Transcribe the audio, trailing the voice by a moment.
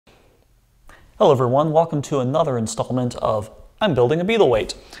Hello everyone, welcome to another installment of I'm Building a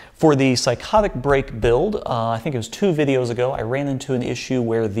Beetleweight. For the Psychotic brake build, I think it was 2 videos ago, I ran into an issue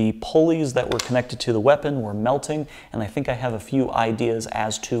where the pulleys that were connected to the weapon were melting, and I think I have a few ideas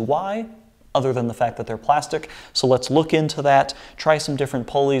as to why, other than the fact that they're plastic. So let's look into that, try some different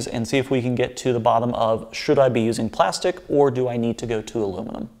pulleys, and see if we can get to the bottom of should I be using plastic or do I need to go to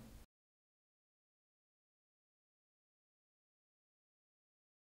aluminum.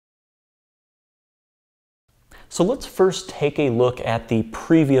 So let's first take a look at the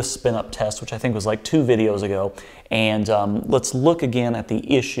previous spin-up test, which I think was like 2 videos ago, and let's look again at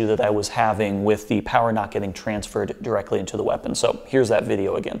the issue that I was having with the power not getting transferred directly into the weapon. So here's that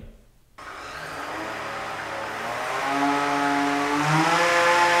video again.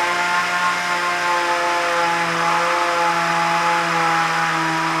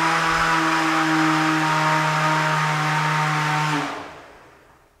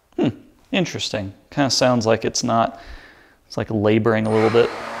 Interesting. Kind of sounds like it's like laboring a little bit.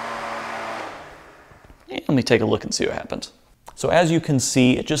 Let me take a look and see what happened. So as you can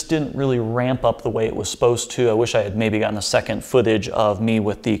see, it just didn't really ramp up the way it was supposed to. I wish I had maybe gotten a second footage of me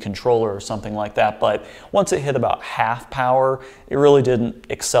with the controller or something like that, but once it hit about half power, it really didn't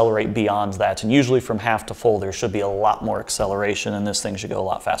accelerate beyond that. And usually from half to full, there should be a lot more acceleration and this thing should go a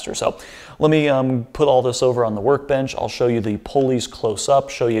lot faster. So let me put all this over on the workbench. I'll show you the pulleys close up,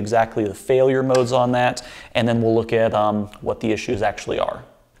 show you exactly the failure modes on that, and then we'll look at what the issues actually are.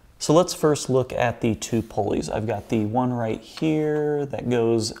 So let's first look at the 2 pulleys. I've got the one right here that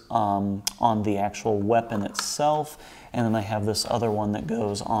goes on the actual weapon itself, and then I have this other one that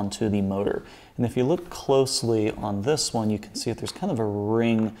goes onto the motor. And if you look closely on this one, you can see that there's kind of a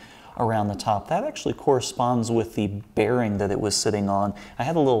ring around the top. That actually corresponds with the bearing that it was sitting on. I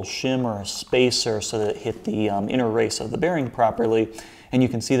had a little shim or a spacer so that it hit the inner race of the bearing properly, and you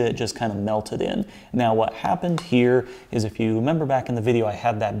can see that it just kind of melted in. Now what happened here is, if you remember back in the video, I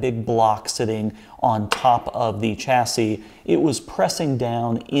had that big block sitting on top of the chassis. It was pressing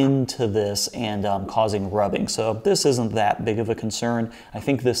down into this and causing rubbing. So this isn't that big of a concern. I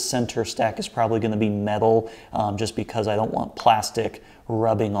think this center stack is probably going to be metal just because I don't want plastic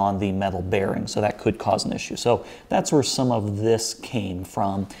rubbing on the metal bearing, so that could cause an issue. So that's where some of this came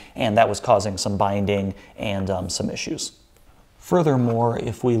from, and that was causing some binding and some issues. Furthermore,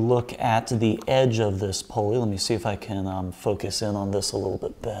 if we look at the edge of this pulley, let me see if I can focus in on this a little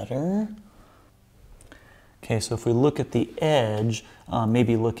bit better. Okay, so if we look at the edge,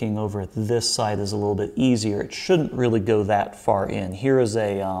 maybe looking over at this side is a little bit easier. It shouldn't really go that far in. Here is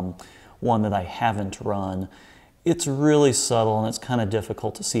a one that I haven't run. It's really subtle and it's kind of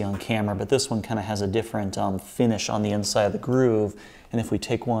difficult to see on camera, but this one kind of has a different finish on the inside of the groove. And if we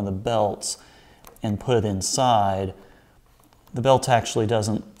take one of the belts and put it inside, the belt actually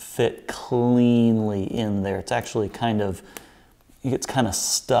doesn't fit cleanly in there. It's actually it gets kind of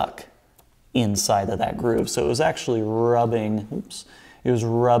stuck inside of that groove. So it was actually rubbing, it was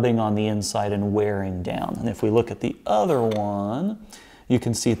rubbing on the inside and wearing down. And if we look at the other one, you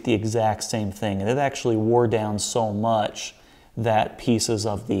can see the exact same thing. And it actually wore down so much that pieces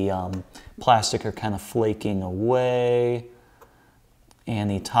of the plastic are kind of flaking away.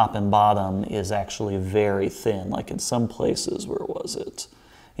 And the top and bottom is actually very thin, like in some places, where was it?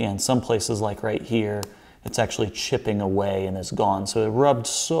 Yeah, in some places like right here, it's actually chipping away and is gone. So it rubbed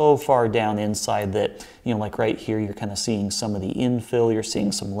so far down inside that, like right here, you're kind of seeing some of the infill, you're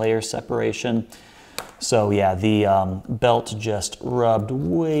seeing some layer separation. So yeah, the belt just rubbed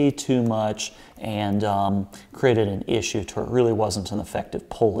way too much and created an issue to it really wasn't an effective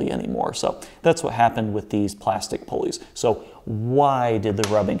pulley anymore. So that's what happened with these plastic pulleys. So why did the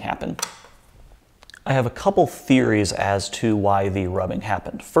rubbing happen? I have a couple theories as to why the rubbing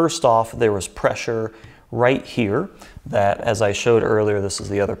happened. First off, there was pressure right here that, as I showed earlier, this is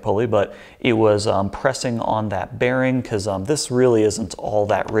the other pulley, but it was pressing on that bearing because this really isn't all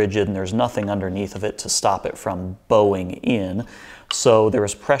that rigid and there's nothing underneath of it to stop it from bowing in. So there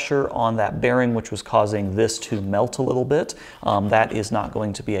was pressure on that bearing which was causing this to melt a little bit. That is not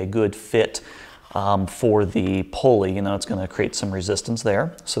going to be a good fit for the pulley. It's going to create some resistance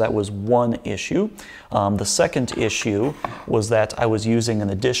there. So that was one issue. The second issue was that I was using an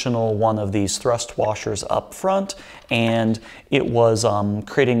additional one of these thrust washers up front, and it was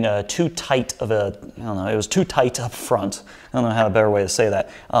creating too tight of a, I don't know, it was too tight up front. I don't know how a better way to say that,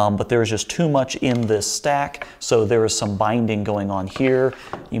 but there was just too much in this stack, so there was some binding going on here.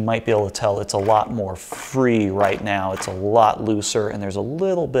 You might be able to tell it's a lot more free right now. It's a lot looser, and there's a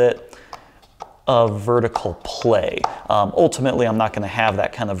little bit of vertical play. Ultimately, I'm not going to have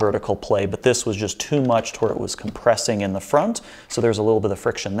that kind of vertical play, but this was just too much to where it was compressing in the front, so there's a little bit of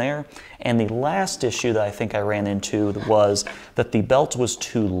friction there. And the last issue that I think I ran into was that the belt was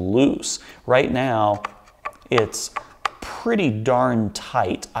too loose. Right now, it's pretty darn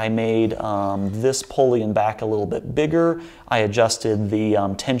tight. I made this pulley and back a little bit bigger. I adjusted the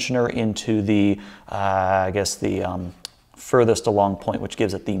tensioner into the, I guess the furthest along point, which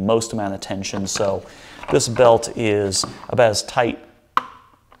gives it the most amount of tension. So this belt is about as tight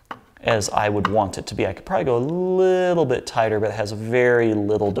as I would want it to be. I could probably go a little bit tighter, but it has very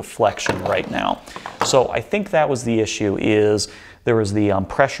little deflection right now. So I think that was the issue, is there was the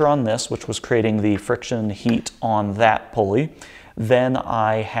pressure on this, which was creating the friction heat on that pulley. Then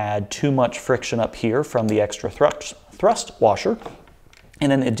I had too much friction up here from the extra thrust washer.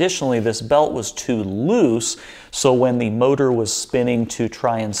 And then additionally, this belt was too loose, so when the motor was spinning to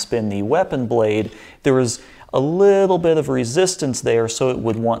try and spin the weapon blade, there was a little bit of resistance there, so it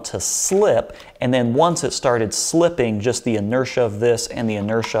would want to slip. And then once it started slipping, just the inertia of this and the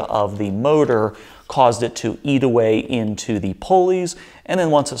inertia of the motor caused it to eat away into the pulleys. And then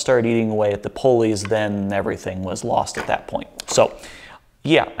once it started eating away at the pulleys, then everything was lost at that point. So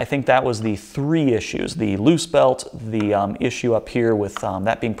yeah, I think that was the three issues: the loose belt, the issue up here with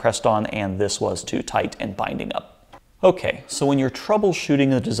that being pressed on, and this was too tight and binding up. Okay, so when you're troubleshooting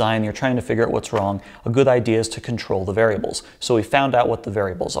the design, you're trying to figure out what's wrong, a good idea is to control the variables. So we found out what the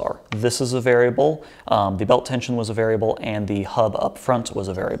variables are. This is a variable, the belt tension was a variable, and the hub up front was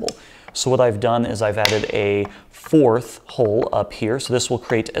a variable. So what I've done is I've added a fourth hole up here, so this will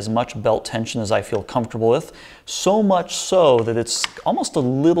create as much belt tension as I feel comfortable with. So much so that it's almost a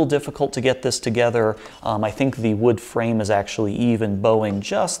little difficult to get this together. I think the wood frame is actually even bowing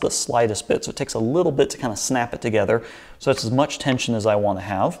just the slightest bit, so it takes a little bit to kind of snap it together. So that's as much tension as I want to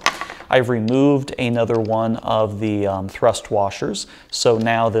have. I've removed another one of the thrust washers, so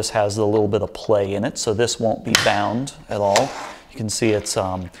now this has a little bit of play in it, so this won't be bound at all. You can see it's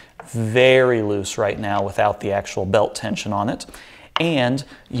very loose right now without the actual belt tension on it. And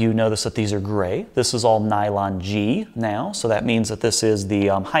you notice that these are gray. This is all nylon G now, so that means that this is the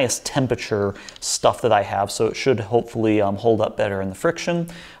highest temperature stuff that I have, so it should hopefully hold up better in the friction.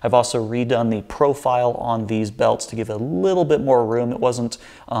 I've also redone the profile on these belts to give it a little bit more room. It wasn't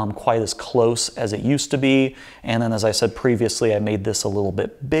quite as close as it used to be. And then, as I said previously, I made this a little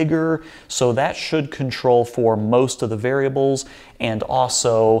bit bigger, so that should control for most of the variables. And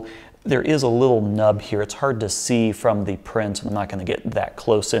also, there is a little nub here. It's hard to see from the print, and I'm not going to get that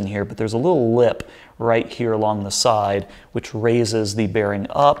close in here, but there's a little lip right here along the side which raises the bearing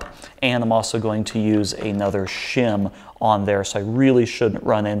up, and I'm also going to use another shim on there, so I really shouldn't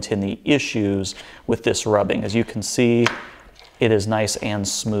run into any issues with this rubbing. As you can see, it is nice and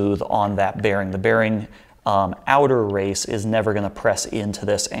smooth on that bearing. The bearing outer race is never going to press into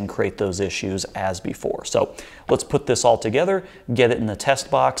this and create those issues as before. So let's put this all together, get it in the test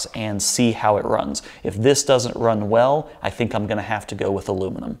box, and see how it runs. If this doesn't run well, I think I'm going to have to go with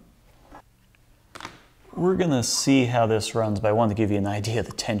aluminum. We're going to see how this runs, but I wanted to give you an idea of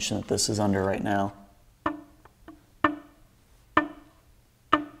the tension that this is under right now.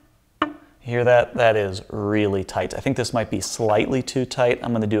 Hear that? That is really tight. I think this might be slightly too tight.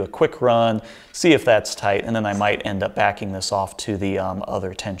 I'm going to do a quick run, see if that's tight, and then I might end up backing this off to the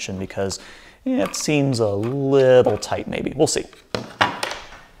other tension because it seems a little tight maybe. We'll see.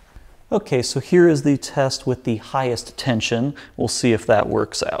 Okay, so here is the test with the highest tension. We'll see if that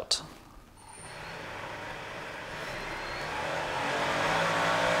works out.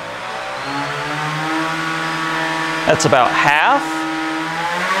 That's about half.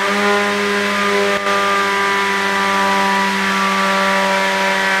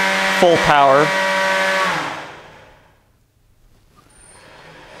 Full power.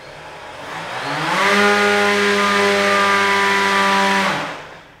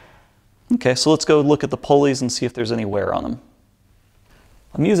 Okay, so let's go look at the pulleys and see if there's any wear on them.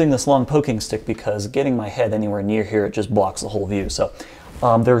 I'm using this long poking stick because getting my head anywhere near here, it just blocks the whole view. So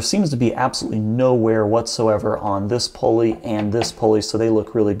there seems to be absolutely no wear whatsoever on this pulley and this pulley, so they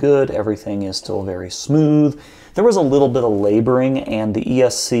look really good. Everything is still very smooth. There was a little bit of laboring, and the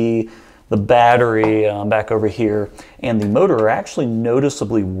ESC, the battery back over here, and the motor are actually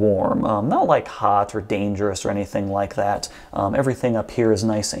noticeably warm. Not like hot or dangerous or anything like that. Everything up here is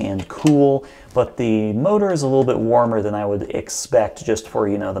nice and cool, but the motor is a little bit warmer than I would expect just for,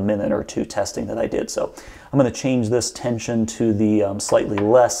 you know, the minute or two testing that I did. So I'm going to change this tension to the slightly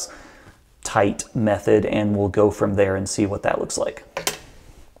less tight method, and we'll go from there and see what that looks like.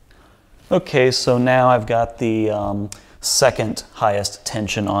 Okay, so now I've got the second highest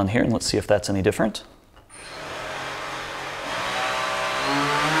tension on here, and let's see if that's any different.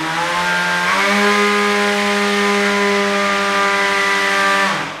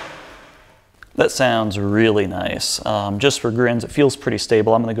 That sounds really nice. Just for grins, it feels pretty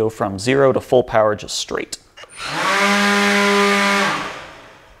stable. I'm going to go from 0 to full power just straight.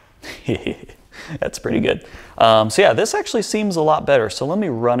 That's pretty good. So yeah, this actually seems a lot better. So let me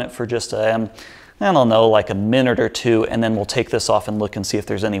run it for just I don't know, like a minute or two, and then we'll take this off and look and see if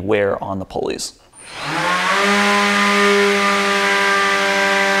there's any wear on the pulleys.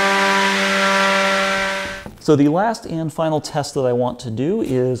 So the last and final test that I want to do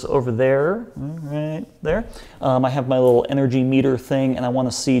is over there, right there. I have my little energy meter thing, and I want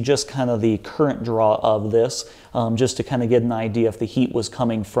to see just kind of the current draw of this, just to kind of get an idea if the heat was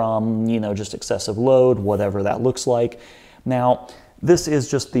coming from, you know, just excessive load, whatever that looks like. Now, this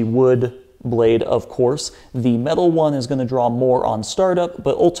is just the wood blade, of course. The metal one is going to draw more on startup,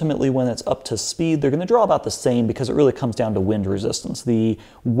 but ultimately when it's up to speed, they're going to draw about the same because it really comes down to wind resistance. The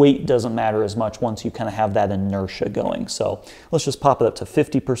weight doesn't matter as much once you kind of have that inertia going. So let's just pop it up to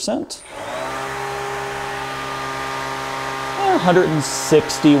 50%.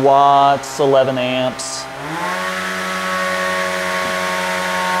 160 watts, 11 amps.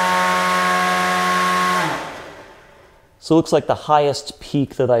 So it looks like the highest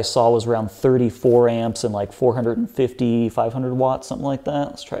peak that I saw was around 34 amps and like 450, 500 watts, something like that.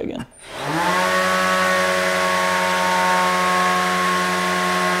 Let's try again.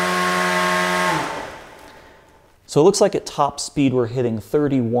 So it looks like at top speed we're hitting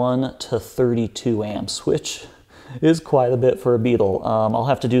 31 to 32 amps, which is quite a bit for a Beetle. I'll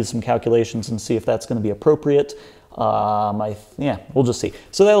have to do some calculations and see if that's going to be appropriate. Yeah, we'll just see.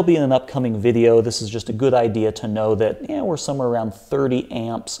 So that'll be in an upcoming video. This is just a good idea to know that, yeah, we're somewhere around 30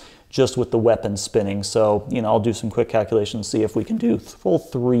 amps just with the weapon spinning. So, you know, I'll do some quick calculations, see if we can do full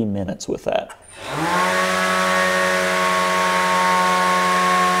 3 minutes with that.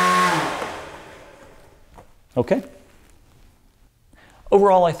 Okay.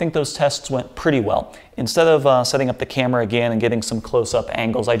 Overall, I think those tests went pretty well. Instead of setting up the camera again and getting some close-up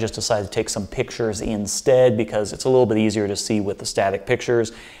angles, I just decided to take some pictures instead because it's a little bit easier to see with the static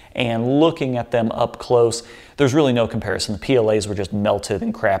pictures. And looking at them up close, there's really no comparison. The PLAs were just melted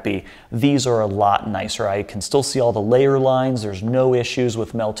and crappy. These are a lot nicer. I can still see all the layer lines. There's no issues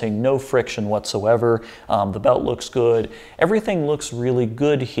with melting, no friction whatsoever. The belt looks good. Everything looks really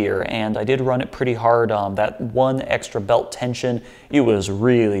good here, and I did run it pretty hard. That one extra belt tension, it was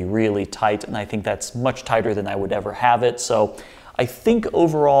really, really tight, and I think that's much tighter than I would ever have it. So I think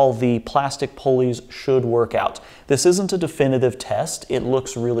overall the plastic pulleys should work out. This isn't a definitive test. It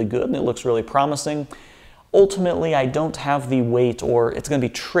looks really good and it looks really promising. Ultimately, I don't have the weight, or it's going to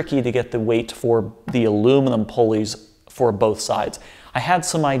be tricky to get the weight for the aluminum pulleys for both sides. I had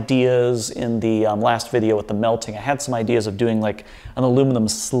some ideas in the last video with the melting. I had some ideas of doing like an aluminum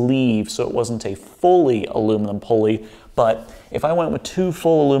sleeve so it wasn't a fully aluminum pulley, but if I went with 2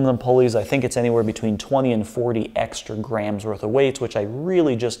 full aluminum pulleys, I think it's anywhere between 20 and 40 extra grams worth of weight, which I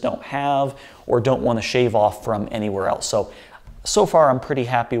really just don't have or don't want to shave off from anywhere else. So far I'm pretty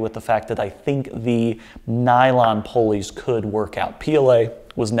happy with the fact that I think the nylon pulleys could work out. PLA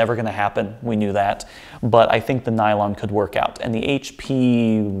was never going to happen, we knew that, but I think the nylon could work out. And the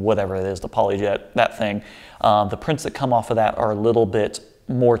HP, whatever it is, the Polyjet, that thing, the prints that come off of that are a little bit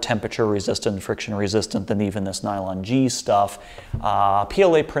more temperature resistant, friction resistant than even this nylon G stuff.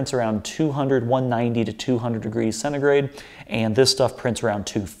 PLA prints around 190 to 200 degrees centigrade, and this stuff prints around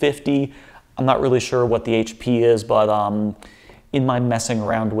 250. I'm not really sure what the HP is, but in my messing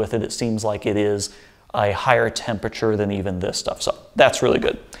around with it, it seems like it is a higher temperature than even this stuff. So that's really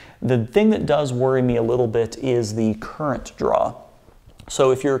good. The thing that does worry me a little bit is the current draw.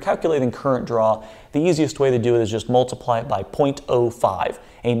 So if you're calculating current draw, the easiest way to do it is just multiply it by 0.05.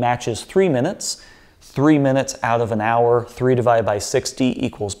 A match is 3 minutes. 3 minutes out of an hour, 3 divided by 60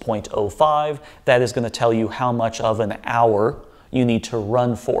 equals 0.05. That is going to tell you how much of an hour you need to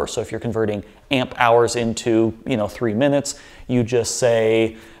run for. So if you're converting amp hours into, 3 minutes, you just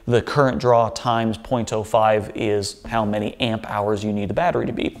say the current draw times 0.05 is how many amp hours you need the battery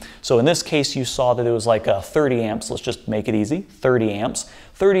to be. So in this case, you saw that it was like 30 amps. Let's just make it easy, 30 amps.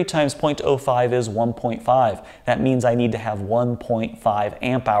 30 times 0.05 is 1.5. That means I need to have 1.5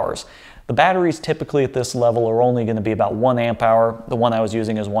 amp hours. The batteries typically at this level are only going to be about 1 amp hour. The one I was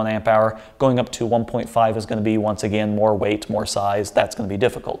using is 1 amp hour. Going up to 1.5 is going to be, once again, more weight, more size. That's going to be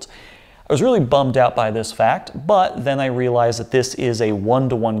difficult. I was really bummed out by this fact, but then I realized that this is a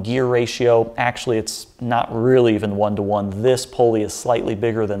 1-to-1 gear ratio. Actually, it's not really even 1-to-1. This pulley is slightly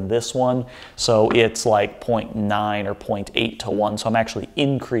bigger than this one, so it's like 0.9 or 0.8 to 1, so I'm actually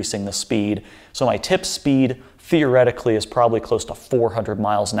increasing the speed. So my tip speed theoretically is probably close to 400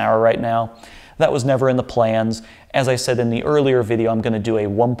 miles an hour right now. That was never in the plans. As I said in the earlier video, I'm going to do a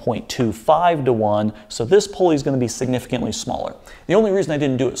 1.25 to 1, so this pulley is going to be significantly smaller. The only reason I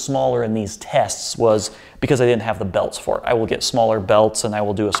didn't do it smaller in these tests was because I didn't have the belts for it. I will get smaller belts and I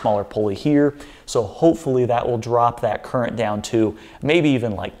will do a smaller pulley here, so hopefully that will drop that current down to maybe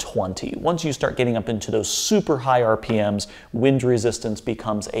even like 20. Once you start getting up into those super high RPMs, wind resistance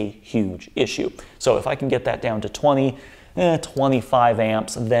becomes a huge issue. So if I can get that down to 20, 25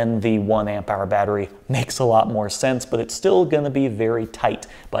 amps, then the 1 amp hour battery makes a lot more sense, but it's still going to be very tight.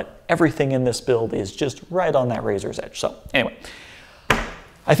 But everything in this build is just right on that razor's edge. So anyway,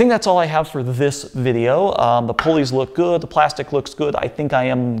 I think that's all I have for this video. The pulleys look good, the plastic looks good. I think I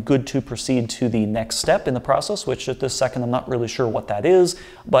am good to proceed to the next step in the process, which at this second I'm not really sure what that is,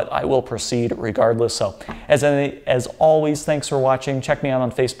 but I will proceed regardless. So as always, thanks for watching. Check me out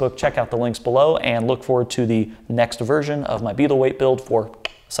on Facebook, check out the links below, and look forward to the next version of my beetleweight build for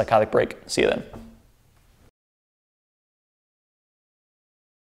Psychotic Break. See you then.